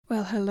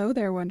Well, hello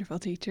there, wonderful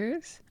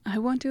teachers. I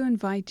want to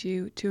invite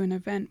you to an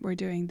event we're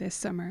doing this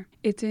summer.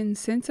 It's in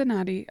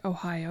Cincinnati,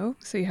 Ohio,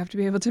 so you have to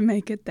be able to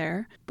make it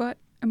there, but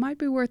it might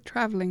be worth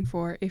traveling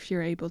for if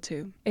you're able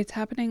to. It's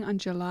happening on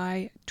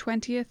July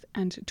 20th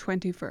and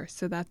 21st,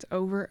 so that's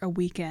over a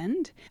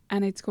weekend,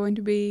 and it's going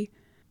to be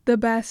the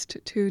best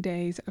 2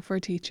 days for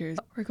teachers.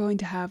 We're going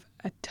to have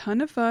a ton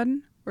of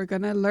fun. We're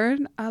going to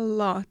learn a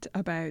lot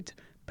about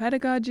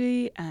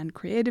pedagogy and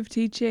creative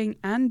teaching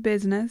and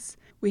business.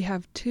 We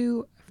have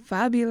 2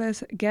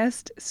 fabulous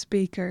guest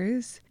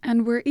speakers,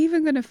 and we're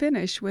even going to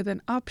finish with an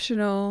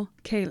optional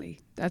ceilidh.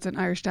 That's an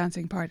Irish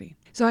dancing party.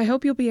 So I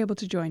hope you'll be able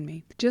to join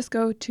me. Just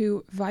go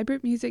to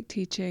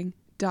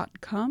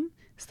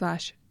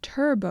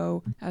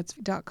vibrantmusicteaching.com/turbo. That's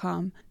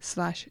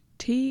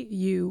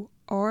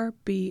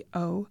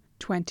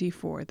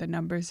 .com/TURBO24. The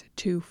number's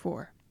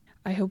 24.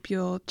 I hope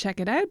you'll check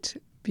it out,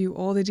 view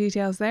all the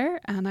details there,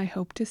 and I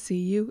hope to see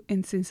you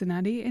in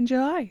Cincinnati in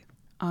July.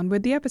 On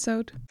with the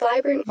episode.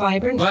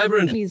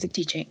 Vibrant music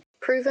teaching.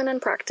 Proven and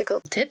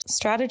practical Tips,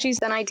 strategies,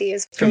 and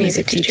ideas for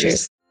music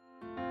teachers.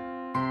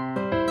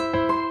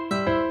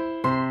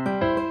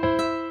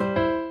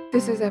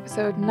 This is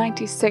episode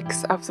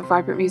 96 of the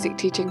Vibrant Music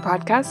Teaching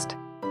Podcast.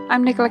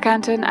 I'm Nicola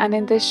Canton, and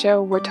in this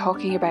show we're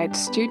talking about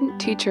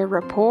student-teacher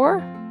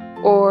rapport,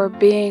 or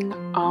being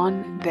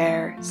on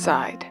their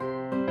side.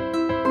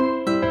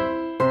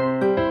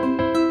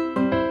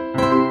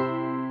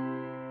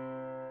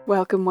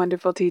 Welcome,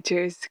 wonderful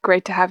teachers.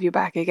 Great to have you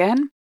back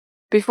again.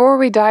 Before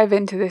we dive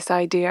into this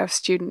idea of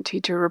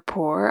student-teacher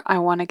rapport, I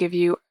want to give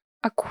you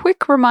a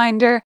quick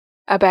reminder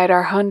about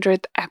our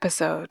 100th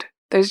episode.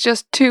 There's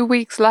just 2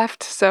 weeks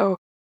left, so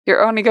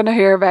you're only going to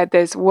hear about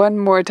this one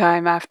more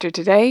time after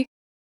today.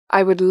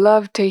 I would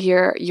love to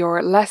hear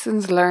your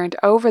lessons learned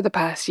over the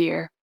past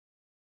year.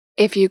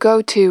 If you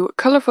go to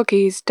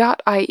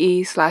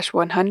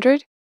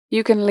colourfulkeys.ie/100,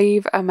 you can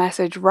leave a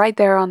message right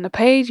there on the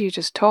page. You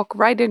just talk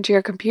right into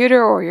your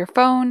computer or your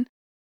phone,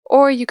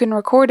 or you can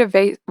record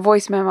a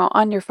voice memo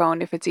on your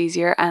phone if it's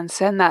easier and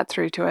send that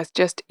through to us.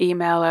 Just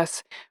email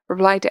us,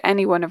 reply to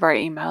any one of our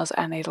emails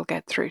and it'll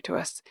get through to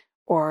us,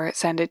 or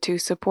send it to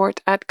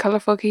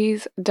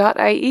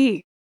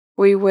support@colourfulkeys.ie.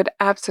 We would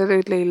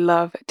absolutely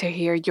love to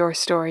hear your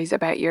stories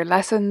about your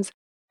lessons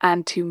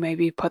and to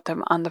maybe put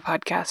them on the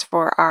podcast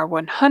for our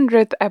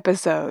 100th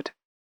episode.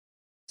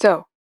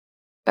 So,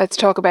 let's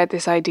talk about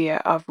this idea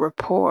of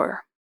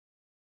rapport.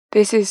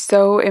 This is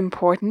so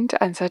important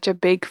and such a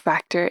big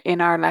factor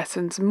in our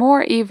lessons,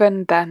 more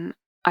even than,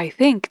 I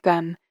think,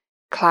 than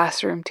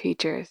classroom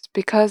teachers,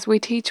 because we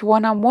teach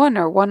one-on-one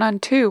or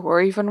one-on-two or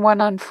even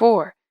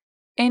one-on-4.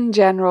 In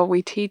general,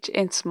 we teach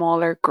in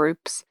smaller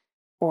groups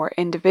or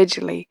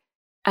individually,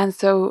 and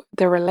so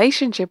the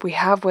relationship we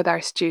have with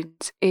our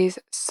students is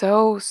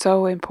so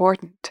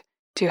important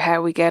to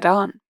how we get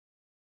on.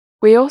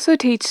 We also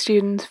teach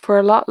students for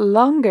a lot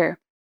longer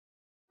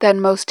than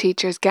most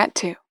teachers get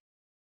to.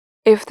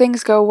 If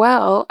things go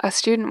well, a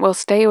student will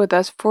stay with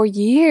us for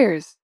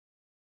years.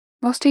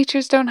 Most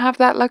teachers don't have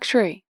that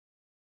luxury.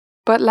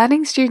 But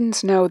letting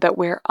students know that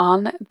we're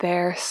on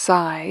their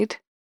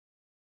side,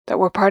 that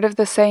we're part of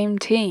the same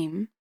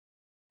team,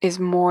 is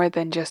more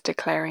than just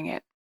declaring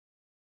it.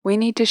 We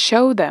need to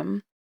show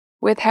them,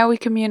 with how we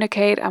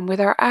communicate and with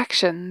our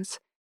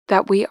actions,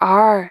 that we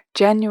are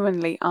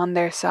genuinely on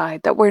their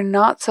side, that we're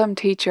not some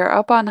teacher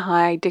up on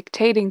high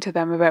dictating to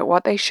them about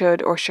what they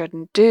should or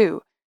shouldn't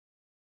do,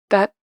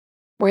 that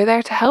we're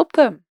there to help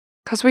them,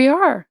 because we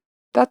are.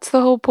 That's the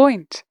whole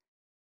point.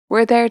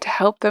 We're there to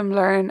help them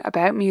learn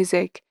about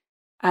music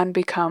and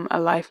become a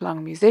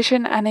lifelong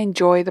musician and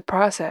enjoy the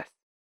process.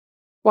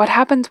 What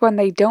happens when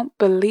they don't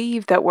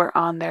believe that we're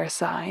on their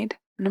side,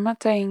 and I'm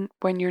not saying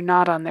when you're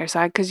not on their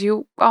side, because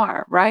you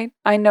are, right?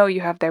 I know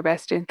you have their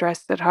best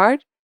interests at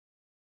heart.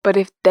 But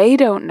if they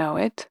don't know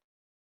it,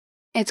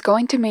 it's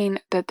going to mean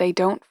that they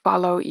don't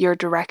follow your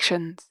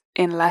directions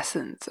in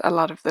lessons a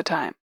lot of the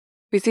time.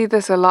 We see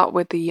this a lot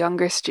with the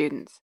younger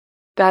students,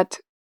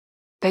 that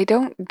they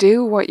don't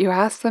do what you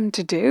ask them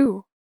to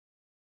do.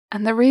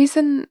 And the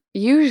reason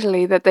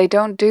usually that they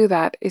don't do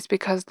that is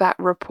because that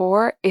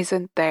rapport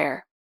isn't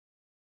there.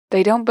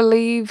 They don't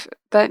believe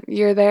that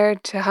you're there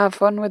to have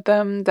fun with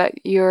them,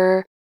 that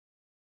you're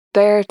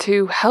there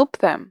to help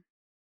them.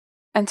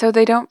 And so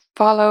they don't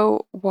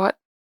follow what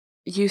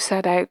you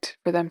set out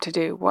for them to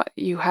do, what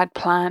you had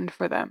planned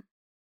for them.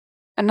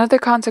 Another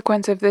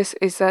consequence of this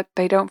is that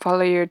they don't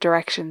follow your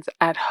directions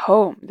at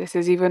home. This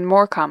is even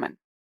more common.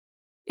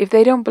 If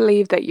they don't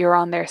believe that you're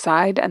on their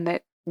side and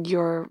that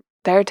you're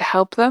there to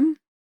help them,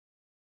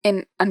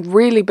 and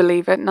really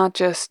believe it, not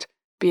just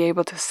be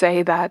able to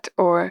say that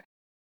or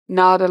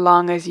nod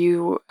along as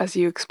you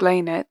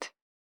explain it,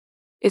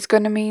 it's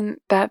going to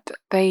mean that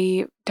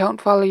they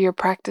don't follow your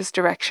practice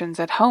directions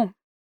at home,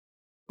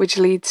 which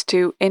leads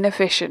to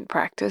inefficient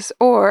practice,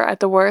 or at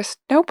the worst,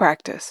 no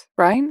practice,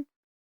 right?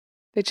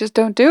 They just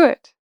don't do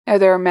it. Now,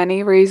 there are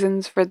many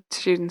reasons for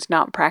students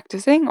not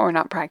practicing or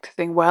not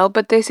practicing well,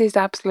 but this is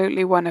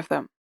absolutely one of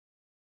them.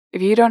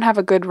 If you don't have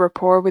a good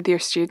rapport with your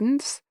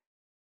students,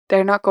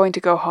 they're not going to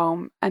go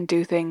home and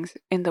do things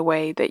in the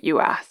way that you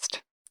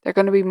asked. They're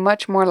going to be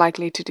much more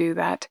likely to do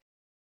that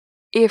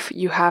if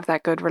you have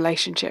that good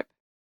relationship.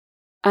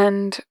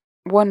 And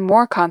one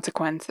more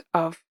consequence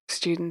of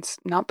students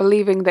not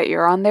believing that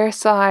you're on their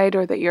side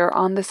or that you're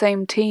on the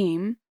same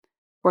team,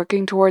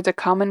 working towards a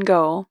common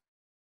goal,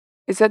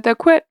 is that they'll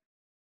quit.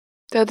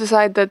 They'll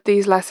decide that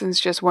these lessons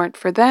just weren't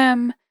for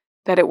them,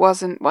 that it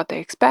wasn't what they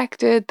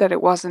expected, that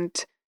it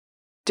wasn't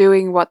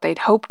doing what they'd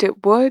hoped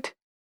it would,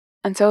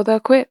 and so they'll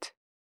quit.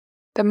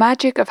 The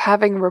magic of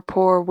having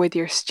rapport with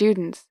your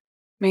students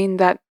mean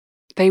that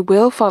they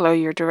will follow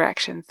your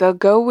directions. They'll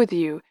go with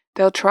you.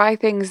 They'll try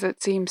things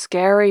that seem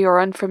scary or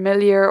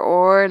unfamiliar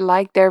or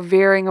like they're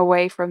veering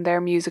away from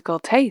their musical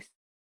taste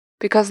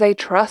because they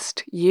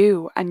trust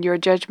you and your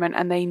judgment,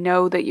 and they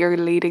know that you're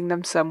leading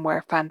them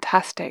somewhere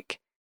fantastic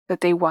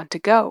that they want to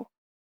go.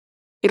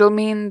 It'll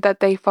mean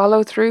that they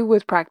follow through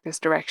with practice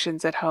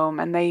directions at home,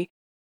 and they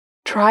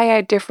try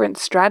out different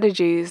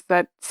strategies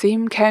that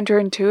seem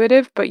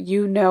counterintuitive but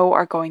you know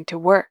are going to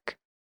work.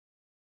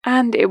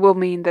 And it will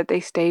mean that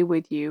they stay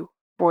with you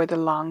for the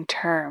long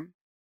term,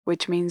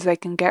 which means they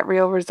can get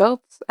real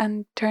results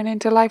and turn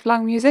into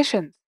lifelong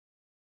musicians.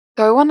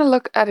 So I want to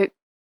look at it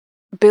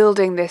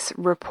building this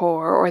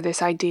rapport, or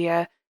this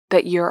idea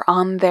that you're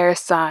on their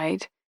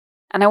side.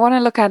 And I want to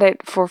look at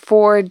it for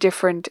 4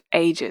 different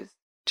ages,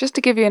 just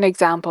to give you an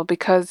example,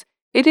 because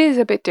it is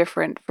a bit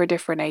different for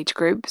different age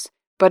groups,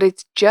 but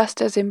it's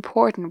just as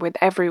important with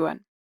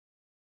everyone.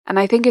 And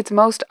I think it's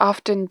most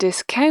often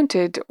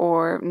discounted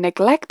or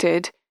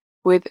neglected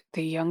with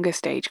the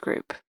youngest age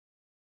group.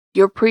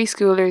 Your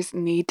preschoolers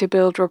need to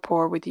build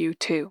rapport with you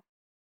too.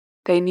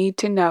 They need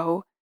to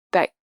know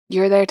that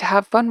you're there to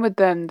have fun with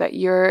them, that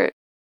you're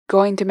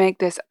going to make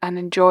this an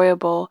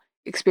enjoyable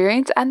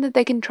experience, and that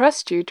they can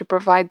trust you to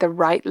provide the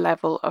right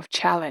level of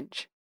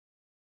challenge.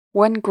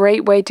 One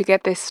great way to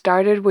get this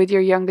started with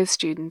your youngest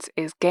students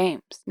is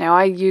games. Now,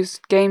 I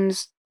use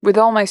games with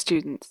all my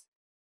students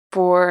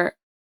for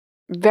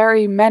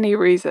very many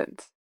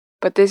reasons,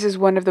 but this is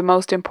one of the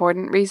most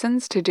important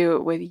reasons to do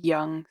it with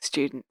young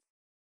students.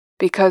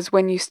 Because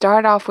when you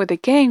start off with a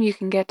game, you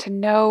can get to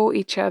know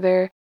each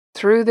other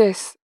through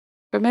this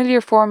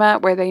familiar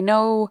format where they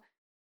know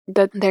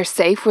that they're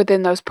safe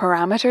within those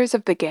parameters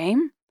of the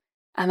game,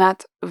 and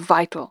that's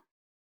vital.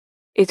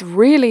 It's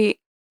really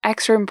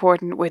extra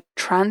important with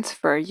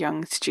transfer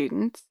young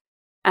students,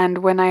 and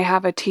when I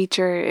have a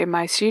teacher in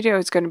my studio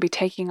who's going to be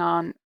taking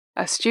on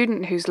a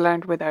student who's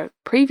learned with a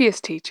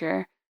previous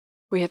teacher,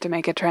 we had to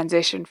make a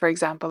transition, for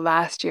example,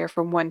 last year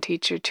from one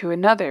teacher to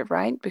another,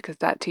 right? Because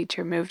that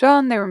teacher moved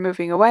on, they were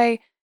moving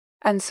away.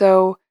 And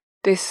so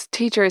this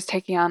teacher is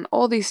taking on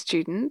all these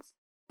students,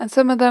 and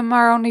some of them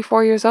are only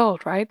 4 years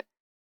old, right?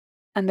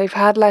 And they've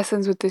had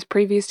lessons with this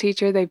previous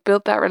teacher, they've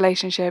built that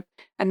relationship,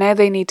 and now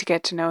they need to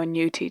get to know a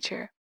new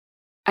teacher.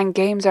 And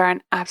games are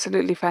an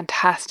absolutely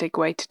fantastic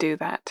way to do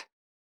that.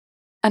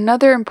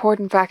 Another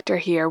important factor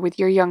here with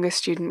your youngest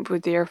student,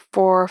 with your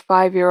 4 or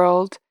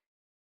 5-year-old,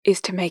 is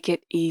to make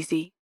it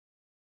easy.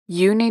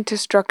 You need to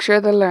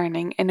structure the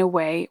learning in a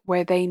way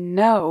where they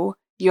know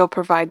you'll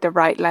provide the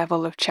right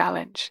level of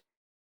challenge,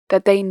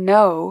 that they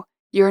know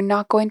you're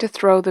not going to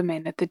throw them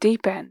in at the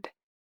deep end.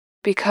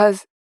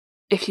 Because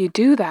if you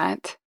do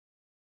that,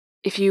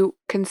 if you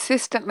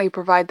consistently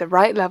provide the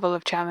right level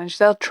of challenge,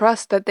 they'll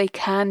trust that they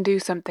can do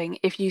something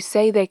if you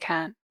say they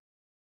can.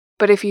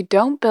 But if you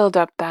don't build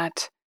up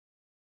that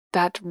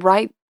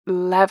right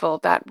level,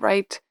 that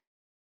right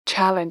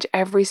challenge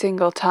every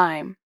single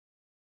time,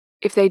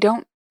 if they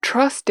don't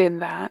trust in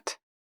that,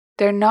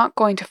 they're not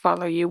going to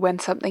follow you when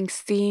something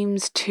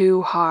seems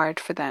too hard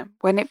for them.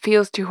 When it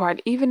feels too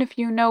hard, even if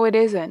you know it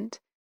isn't,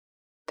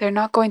 they're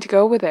not going to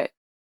go with it.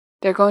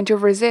 They're going to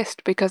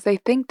resist because they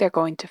think they're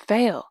going to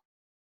fail.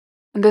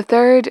 And the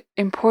third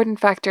important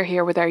factor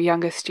here with our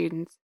youngest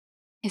students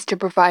is to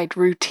provide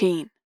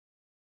routine.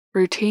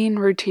 Routine,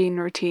 routine,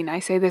 routine. I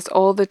say this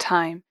all the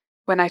time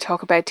when I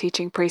talk about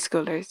teaching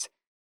preschoolers,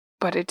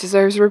 but it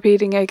deserves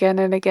repeating again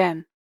and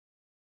again.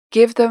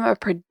 Give them a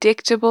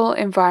predictable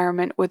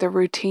environment with a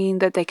routine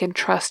that they can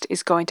trust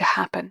is going to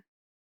happen.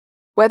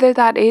 Whether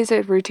that is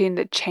a routine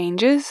that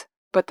changes,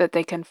 but that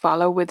they can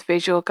follow with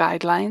visual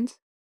guidelines,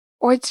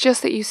 or it's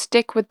just that you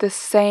stick with the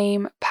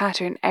same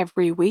pattern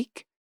every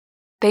week,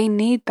 they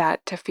need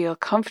that to feel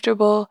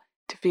comfortable,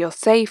 to feel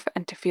safe,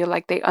 and to feel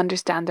like they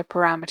understand the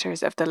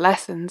parameters of the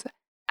lessons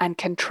and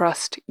can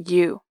trust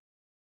you.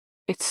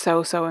 It's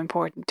so, so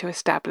important to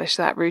establish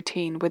that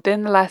routine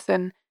within the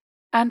lesson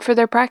and for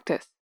their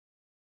practice.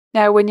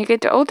 Now, when you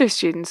get to older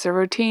students, the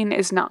routine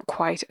is not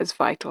quite as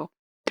vital.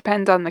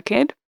 Depends on the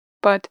kid,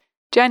 but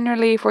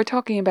generally, if we're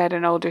talking about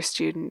an older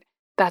student,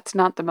 that's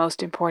not the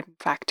most important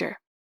factor.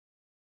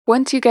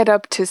 Once you get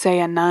up to, say,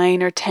 a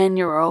 9 or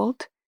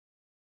 10-year-old,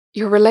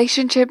 your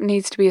relationship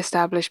needs to be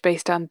established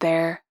based on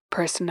their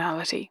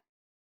personality.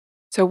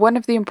 So one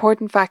of the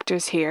important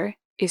factors here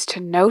is to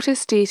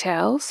notice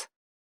details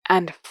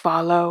and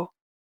follow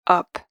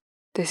up.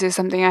 This is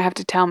something I have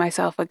to tell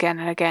myself again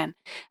and again.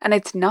 And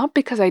it's not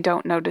because I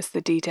don't notice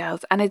the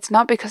details, and it's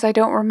not because I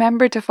don't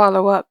remember to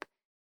follow up.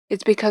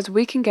 It's because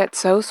we can get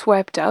so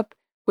swept up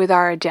with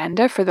our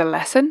agenda for the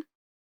lesson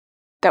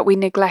that we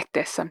neglect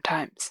this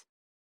sometimes.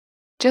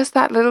 Just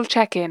that little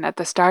check-in at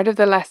the start of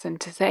the lesson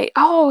to say,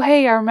 oh,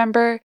 hey, I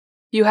remember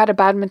you had a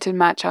badminton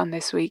match on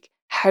this week.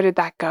 How did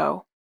that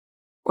go?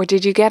 Or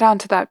did you get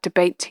onto that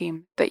debate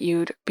team that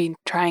you'd been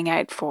trying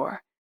out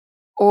for?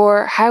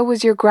 Or how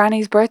was your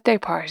granny's birthday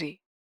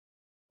party?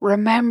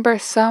 Remember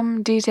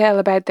some detail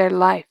about their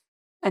life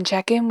and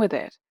check in with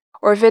it.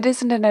 Or if it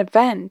isn't an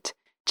event,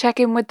 check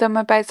in with them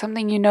about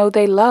something you know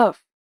they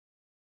love,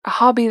 a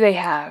hobby they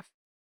have,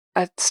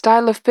 a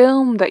style of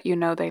film that you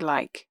know they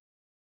like.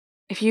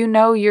 If you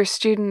know your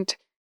student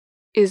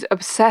is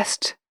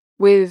obsessed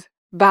with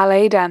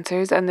ballet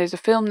dancers and there's a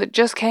film that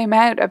just came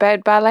out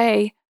about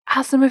ballet,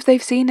 ask them if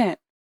they've seen it.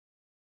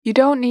 You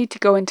don't need to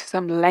go into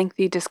some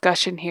lengthy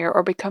discussion here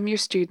or become your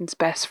student's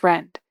best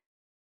friend,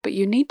 but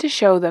you need to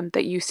show them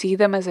that you see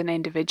them as an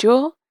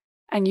individual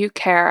and you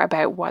care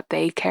about what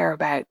they care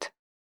about.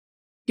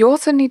 You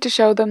also need to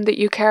show them that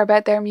you care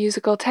about their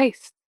musical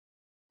tastes.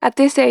 At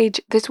this age,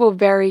 this will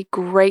vary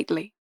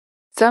greatly.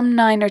 Some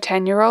 9 or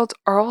 10-year-olds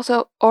are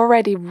also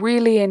already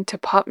really into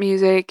pop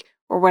music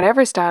or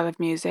whatever style of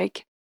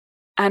music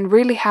and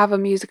really have a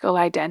musical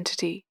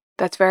identity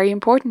that's very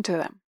important to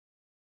them.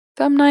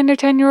 Some 9 or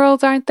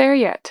 10-year-olds aren't there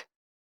yet.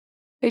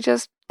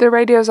 The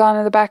radio's on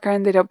in the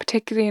background, they don't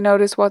particularly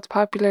notice what's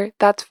popular,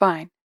 that's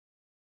fine.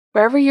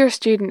 Wherever your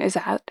student is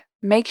at,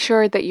 make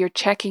sure that you're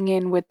checking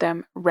in with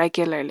them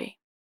regularly.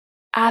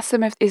 Ask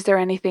them is there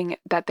anything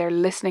that they're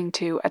listening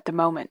to at the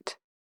moment.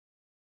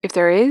 If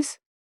there is,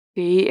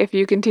 see if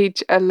you can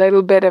teach a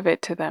little bit of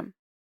it to them.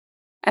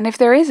 And if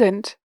there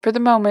isn't, for the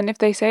moment, if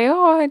they say,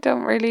 oh,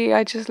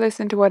 I just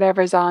listen to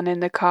whatever's on in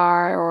the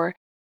car or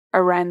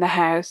around the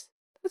house,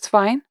 that's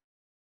fine.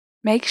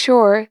 Make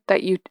sure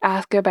that you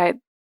ask about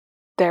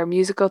their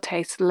musical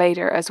tastes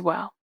later as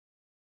well.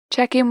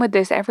 Check in with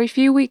this every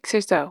few weeks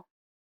or so,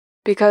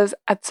 because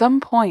at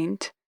some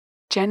point,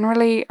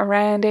 generally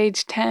around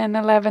age 10,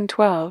 11,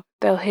 12,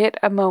 they'll hit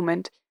a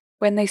moment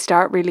when they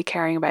start really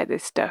caring about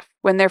this stuff,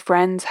 when their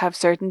friends have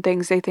certain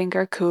things they think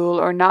are cool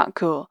or not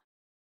cool.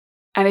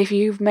 And if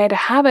you've made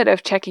a habit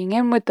of checking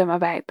in with them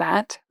about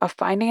that, of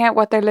finding out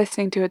what they're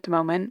listening to at the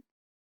moment,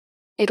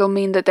 it'll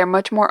mean that they're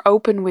much more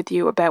open with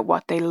you about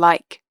what they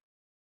like.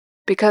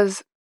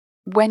 Because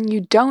when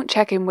you don't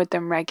check in with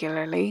them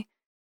regularly,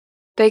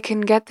 they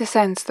can get the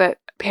sense that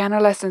piano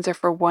lessons are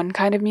for one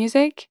kind of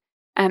music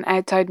and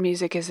outside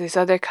music is this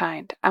other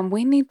kind. And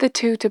we need the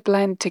two to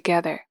blend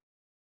together.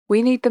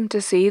 We need them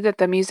to see that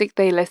the music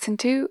they listen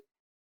to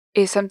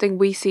is something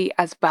we see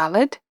as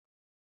valid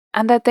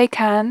and that they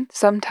can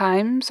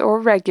sometimes or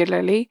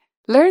regularly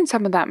learn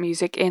some of that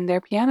music in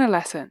their piano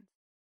lesson.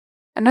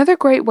 Another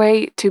great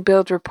way to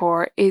build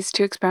rapport is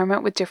to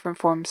experiment with different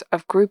forms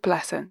of group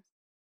lessons.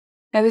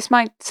 Now, this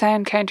might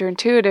sound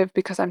counterintuitive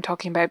because I'm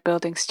talking about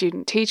building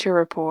student-teacher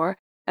rapport,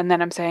 and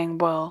then I'm saying,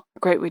 well,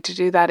 a great way to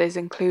do that is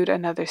include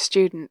another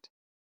student.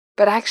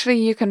 But actually,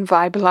 you can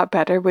vibe a lot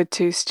better with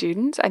 2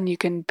 students and you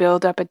can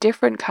build up a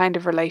different kind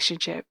of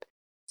relationship.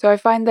 So I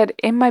find that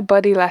in my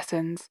buddy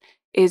lessons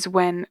is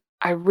when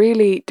I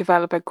really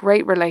develop a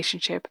great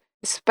relationship,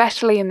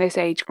 especially in this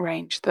age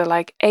range,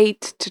 the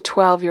 8 to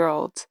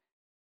 12-year-olds.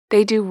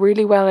 They do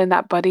really well in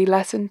that buddy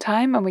lesson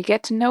time and we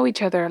get to know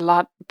each other a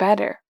lot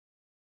better.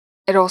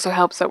 It also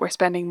helps that we're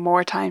spending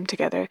more time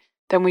together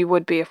than we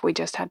would be if we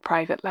just had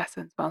private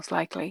lessons, most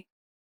likely.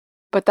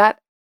 But that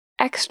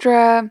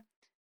extra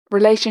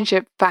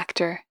relationship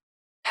factor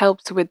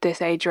helps with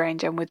this age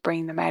range and with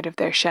bringing them out of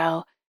their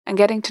shell and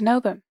getting to know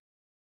them.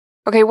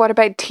 Okay, what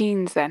about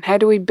teens then? How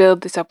do we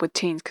build this up with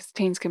teens? Because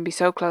teens can be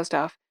so closed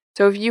off.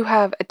 So if you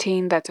have a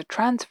teen that's a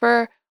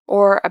transfer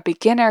or a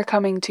beginner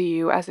coming to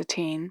you as a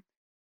teen,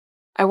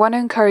 I want to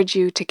encourage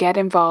you to get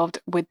involved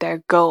with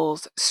their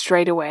goals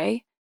straight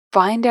away.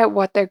 Find out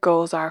what their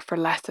goals are for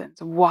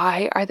lessons.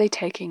 Why are they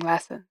taking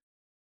lessons?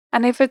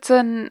 And if it's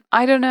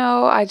I don't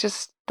know, I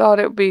just thought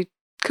it would be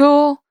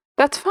cool,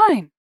 that's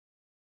fine.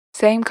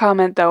 Same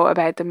comment though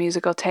about the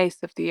musical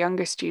taste of the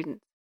younger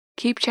students.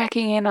 Keep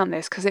checking in on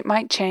this because it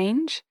might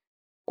change,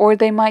 or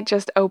they might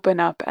just open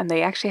up and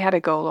they actually had a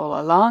goal all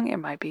along. It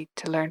might be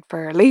to learn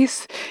for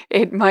Elise,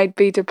 it might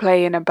be to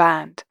play in a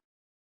band.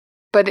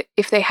 But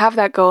if they have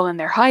that goal and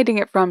they're hiding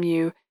it from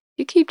you,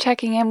 you keep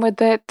checking in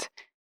with it,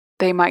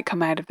 they might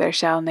come out of their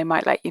shell and they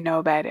might let you know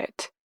about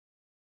it.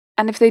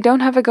 And if they don't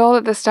have a goal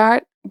at the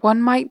start,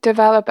 one might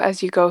develop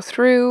as you go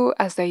through,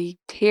 as they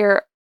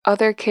hear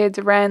other kids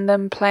around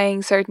them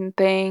playing certain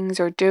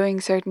things or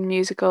doing certain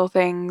musical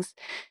things.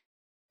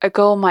 A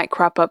goal might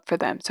crop up for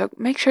them. So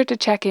make sure to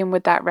check in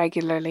with that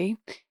regularly.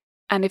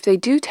 And if they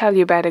do tell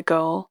you about a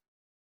goal,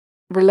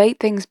 relate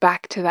things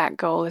back to that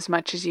goal as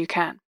much as you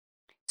can.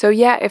 So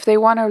yeah, if they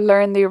want to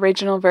learn the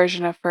original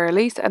version of For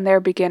Elise and they're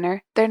a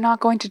beginner, they're not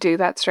going to do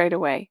that straight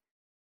away.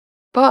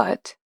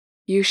 But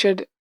you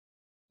should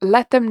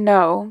let them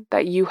know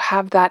that you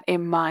have that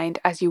in mind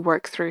as you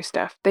work through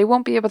stuff. They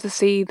won't be able to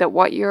see that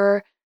what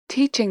you're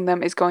teaching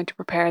them is going to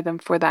prepare them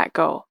for that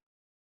goal.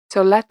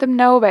 So let them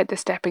know about the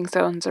stepping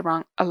stones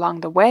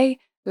along the way.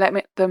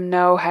 Let them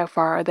know how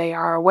far they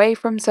are away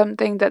from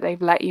something that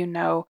they've let you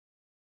know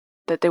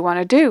that they want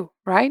to do,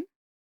 right?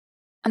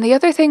 And the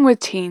other thing with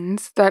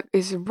teens that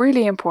is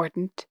really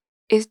important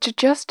is to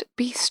just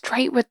be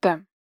straight with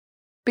them.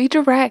 Be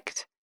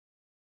direct.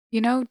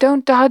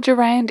 Don't dodge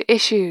around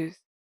issues.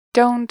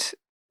 Don't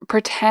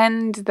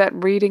pretend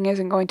that reading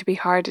isn't going to be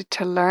hard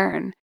to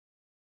learn.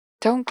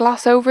 Don't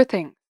gloss over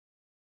things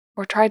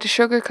or try to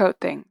sugarcoat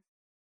things.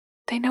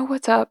 They know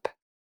what's up.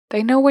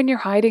 They know when you're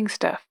hiding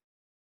stuff.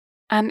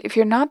 And if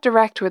you're not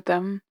direct with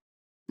them,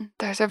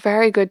 there's a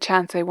very good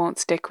chance they won't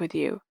stick with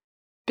you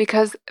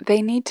because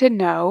they need to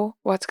know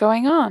what's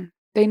going on.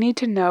 They need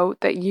to know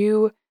that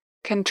you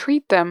can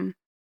treat them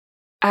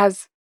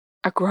as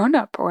a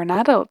grown-up or an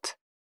adult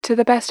to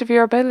the best of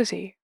your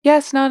ability.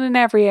 Yes, not in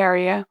every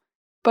area,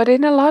 but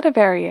in a lot of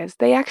areas,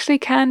 they actually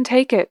can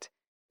take it.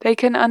 They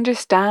can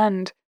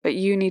understand that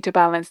you need to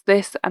balance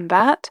this and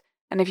that.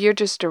 And if you're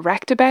just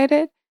direct about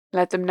it,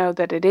 let them know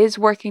that it is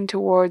working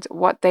towards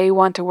what they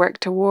want to work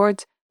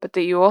towards, but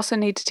that you also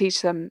need to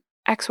teach them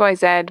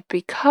XYZ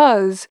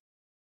because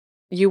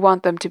you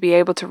want them to be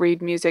able to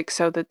read music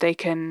so that they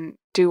can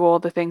do all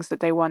the things that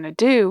they want to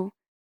do.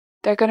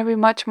 They're going to be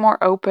much more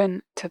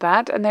open to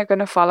that and they're going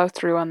to follow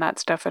through on that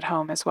stuff at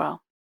home as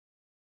well.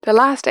 The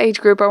last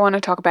age group I want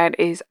to talk about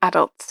is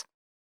adults.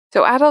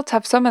 So adults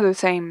have some of the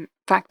same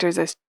factors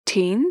as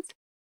teens.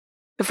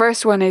 The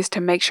first one is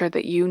to make sure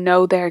that you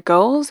know their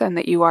goals and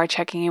that you are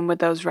checking in with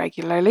those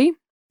regularly.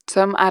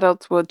 Some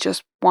adults will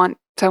just want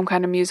some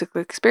kind of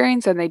musical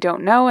experience and they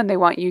don't know and they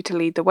want you to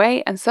lead the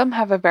way, and some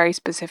have a very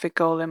specific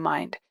goal in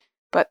mind.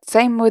 But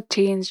same with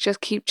teens,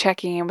 just keep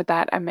checking in with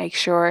that and make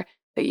sure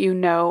that you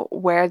know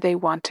where they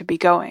want to be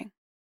going.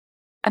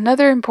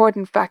 Another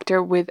important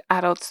factor with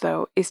adults,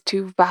 though, is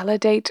to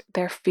validate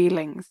their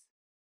feelings.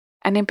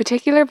 And in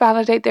particular,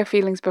 validate their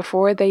feelings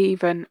before they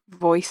even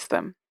voice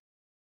them.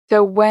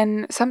 So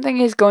when something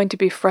is going to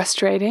be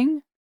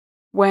frustrating,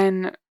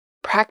 when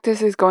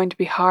practice is going to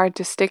be hard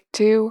to stick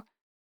to,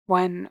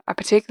 when a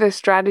particular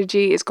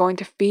strategy is going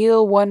to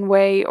feel one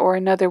way or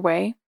another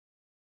way,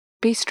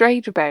 be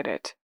straight about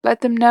it.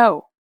 Let them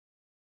know.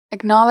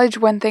 Acknowledge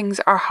when things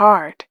are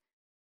hard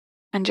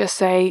and just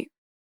say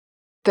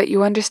that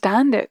you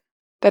understand it,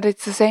 that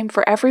it's the same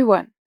for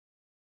everyone,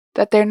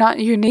 that they're not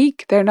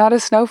unique, they're not a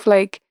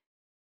snowflake.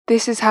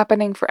 This is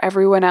happening for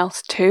everyone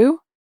else too.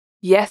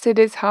 Yes, it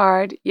is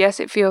hard.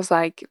 Yes, it feels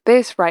like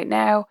this right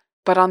now,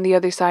 but on the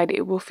other side,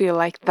 it will feel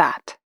like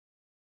that.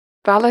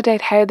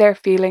 Validate how they're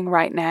feeling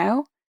right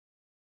now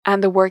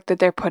and the work that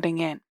they're putting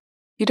in.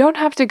 You don't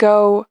have to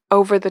go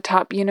over the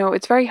top.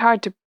 It's very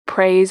hard to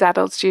praise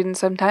adult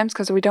students sometimes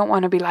because we don't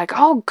want to be like,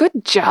 oh,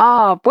 good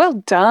job, well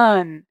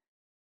done,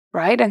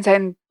 right? And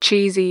sound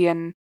cheesy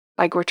and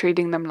like we're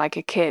treating them like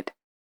a kid.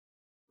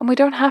 And we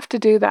don't have to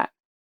do that.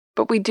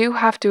 But we do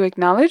have to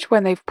acknowledge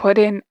when they've put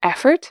in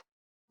effort,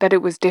 that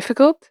it was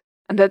difficult,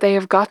 and that they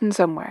have gotten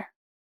somewhere.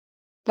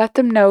 Let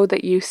them know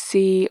that you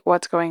see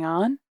what's going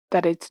on,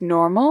 that it's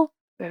normal,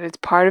 that it's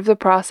part of the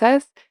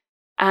process,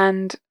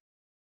 and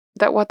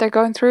that what they're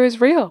going through is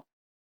real.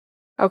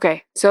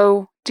 Okay,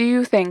 so do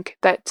you think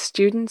that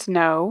students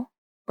know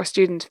or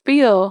students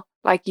feel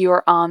like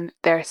you're on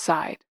their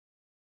side?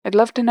 I'd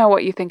love to know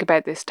what you think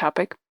about this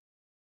topic.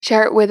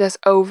 Share it with us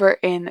over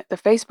in the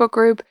Facebook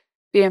group,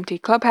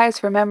 VMT Clubhouse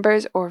for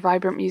members, or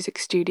Vibrant Music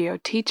Studio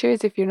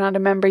teachers if you're not a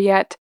member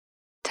yet.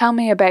 Tell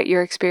me about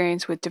your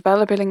experience with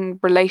developing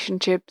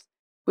relationships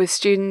with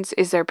students.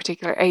 Is there a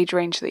particular age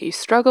range that you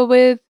struggle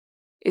with?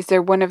 Is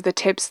there one of the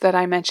tips that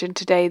I mentioned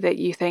today that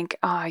you think,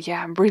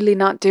 I'm really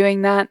not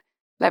doing that?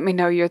 Let me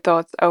know your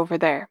thoughts over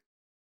there.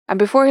 And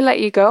before I let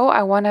you go,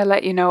 I want to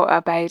let you know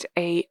about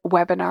a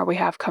webinar we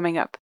have coming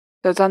up.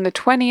 So it's on the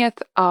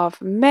 20th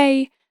of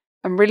May.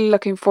 I'm really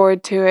looking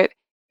forward to it.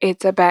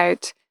 It's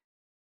about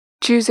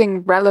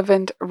choosing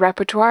relevant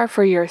repertoire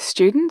for your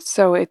students.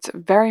 So it's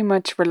very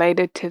much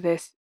related to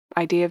this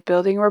idea of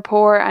building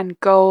rapport and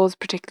goals,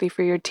 particularly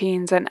for your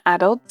teens and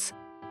adults.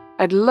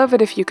 I'd love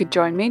it if you could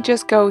join me.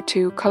 Just go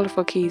to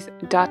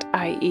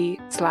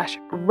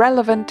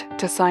colourfulkeys.ie/relevant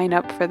to sign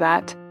up for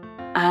that.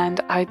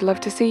 And I'd love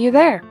to see you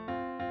there.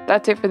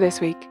 That's it for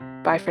this week.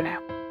 Bye for now.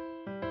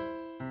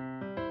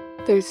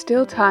 There's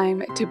still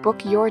time to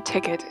book your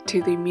ticket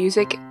to the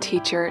Music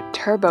Teacher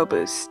Turbo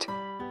Boost.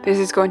 This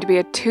is going to be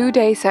a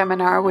 2-day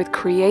seminar with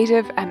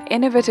creative and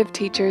innovative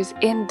teachers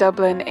in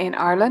Dublin in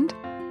Ireland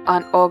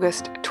on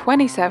August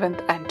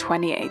 27th and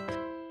 28th.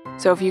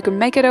 So if you can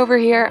make it over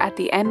here at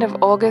the end of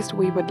August,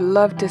 we would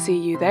love to see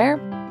you there.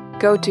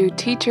 Go to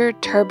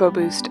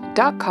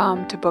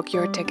teacherturboboost.com to book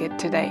your ticket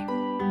today.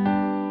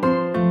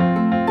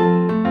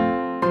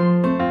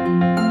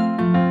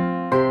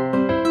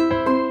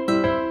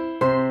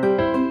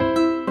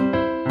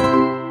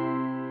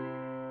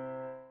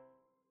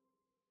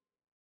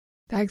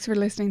 Thanks for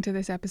listening to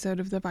this episode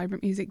of the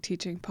Vibrant Music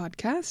Teaching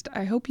Podcast.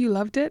 I hope you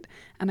loved it,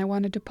 and I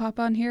wanted to pop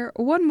on here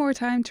one more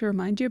time to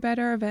remind you about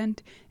our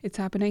event. It's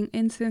happening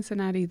in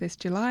Cincinnati this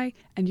July,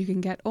 and you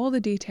can get all the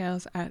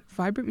details at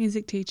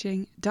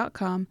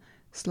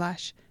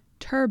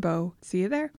vibrantmusicteaching.com/turbo. See you there.